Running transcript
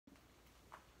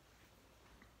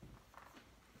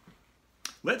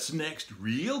Let's next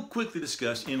real quickly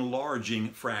discuss enlarging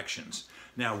fractions.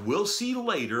 Now we'll see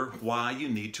later why you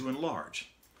need to enlarge.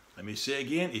 Let me say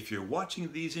again, if you're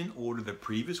watching these in order, the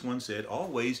previous one said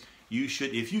always you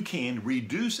should, if you can,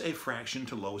 reduce a fraction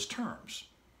to lowest terms.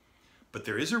 But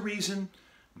there is a reason,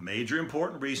 major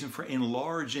important reason for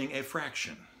enlarging a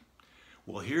fraction.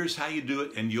 Well, here's how you do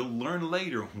it, and you'll learn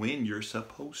later when you're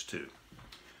supposed to.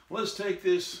 Let's take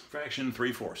this fraction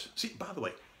 3/4. See, by the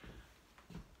way,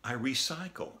 I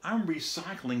recycle. I'm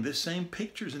recycling the same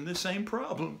pictures and the same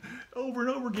problem over and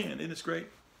over again. Isn't it great?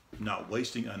 Not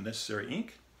wasting unnecessary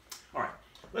ink. All right,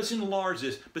 let's enlarge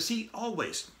this. But see,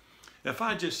 always, if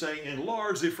I just say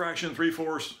enlarge the fraction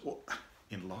 3/4, well,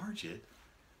 enlarge it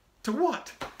to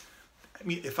what? I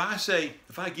mean, if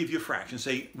I give you a fraction,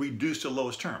 say reduce to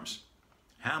lowest terms,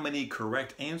 how many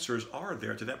correct answers are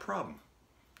there to that problem?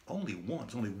 Only one.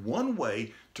 There's only one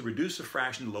way to reduce a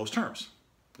fraction to lowest terms.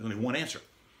 There's only one answer.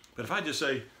 But if I just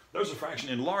say, there's a fraction,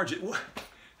 enlarge it,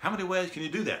 how many ways can you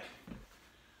do that?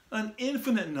 An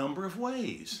infinite number of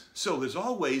ways. So there's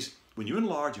always, when you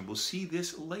enlarge, and we'll see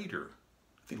this later.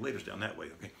 I think later's down that way,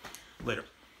 okay? Later.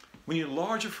 When you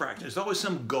enlarge a fraction, there's always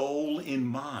some goal in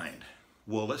mind.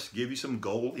 Well, let's give you some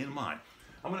goal in mind.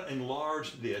 I'm going to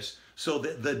enlarge this so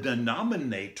that the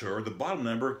denominator, the bottom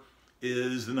number,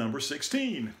 is the number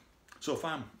 16. So if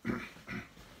I'm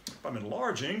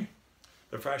enlarging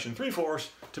the fraction 3/4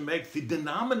 to make the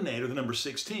denominator the number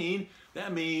 16,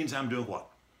 that means I'm doing what?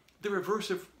 The reverse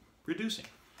of reducing.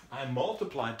 I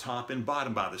multiply top and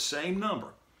bottom by the same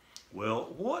number.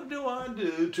 Well, what do I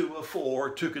do to a 4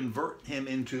 to convert him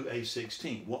into a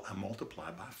 16? Well, I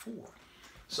multiply by 4.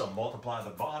 So multiply the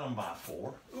bottom by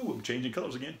 4. Ooh, I'm changing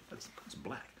colors again. That's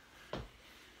black.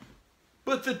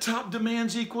 But the top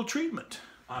demands equal treatment.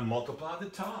 I multiply the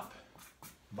top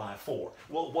by 4.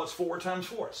 Well, what's 4 times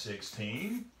 4?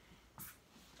 16.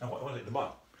 And what is it, the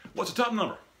bottom? What's the top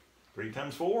number? 3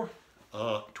 times 4?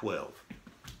 12.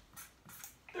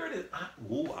 There it is. I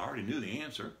already knew the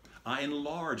answer. I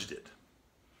enlarged it.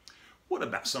 What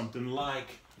about something like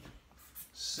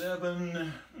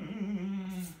 7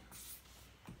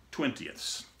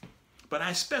 20ths? But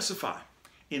I specify,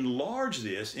 enlarge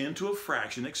this into a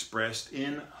fraction expressed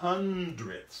in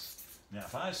hundredths. Now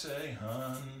if I say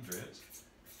hundredths,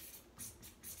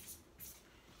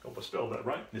 hope I spelled that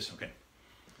right. Yes, okay.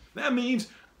 That means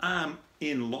I'm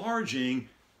enlarging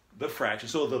the fraction.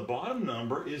 So the bottom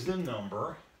number is the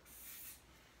number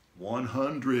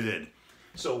 100.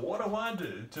 So what do I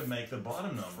do to make the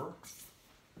bottom number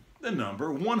the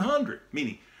number 100?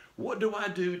 Meaning, what do I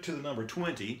do to the number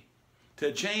 20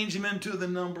 to change them into the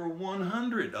number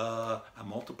 100? I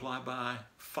multiply by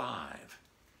 5.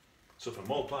 So if I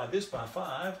multiply this by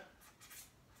 5,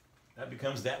 that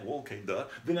becomes that. Well, okay, duh.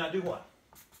 Then I do what?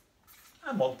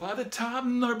 I multiply the top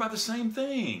number by the same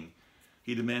thing.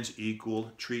 He demands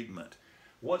equal treatment.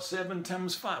 What's 7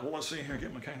 times 5? Well, let's see here.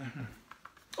 Get my calculator.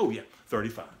 Oh, yeah,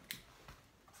 35.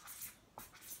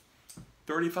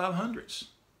 35 hundredths.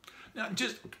 Now,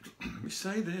 just let me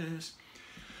say this.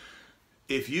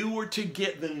 If you were to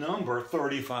get the number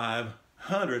 35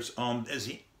 hundredths on as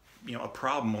a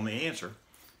problem on the answer,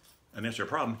 an answer to a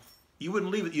problem, you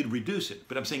wouldn't leave it, you'd reduce it.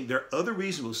 But I'm saying there are other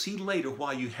reasons, we'll see later,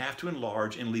 why you have to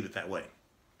enlarge and leave it that way.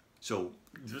 So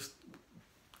just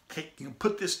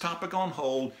put this topic on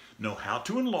hold, know how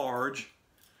to enlarge.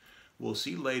 We'll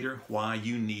see later why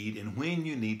you need and when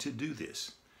you need to do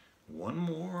this. One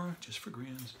more, just for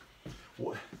grins.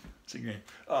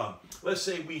 Let's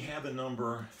say we have the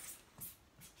number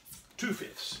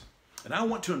 2/5, and I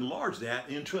want to enlarge that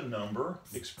into a number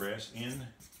expressed in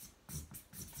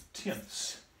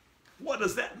tenths. What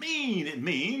does that mean? It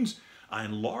means I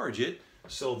enlarge it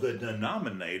so the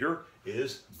denominator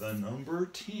is the number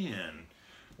 10.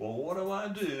 Well, what do I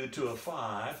do to a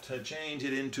 5 to change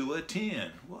it into a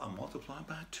 10? Well, I multiply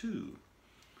by 2.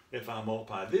 If I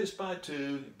multiply this by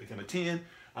 2, it becomes a 10.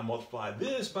 I multiply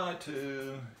this by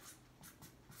 2,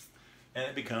 and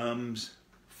it becomes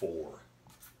 4.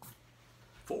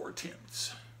 4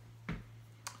 tenths.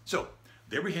 So,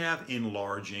 there we have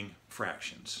enlarging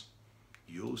fractions.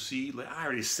 You'll see, I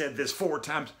already said this 4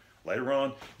 times. Later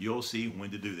on, you'll see when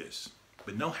to do this.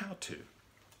 But know how to.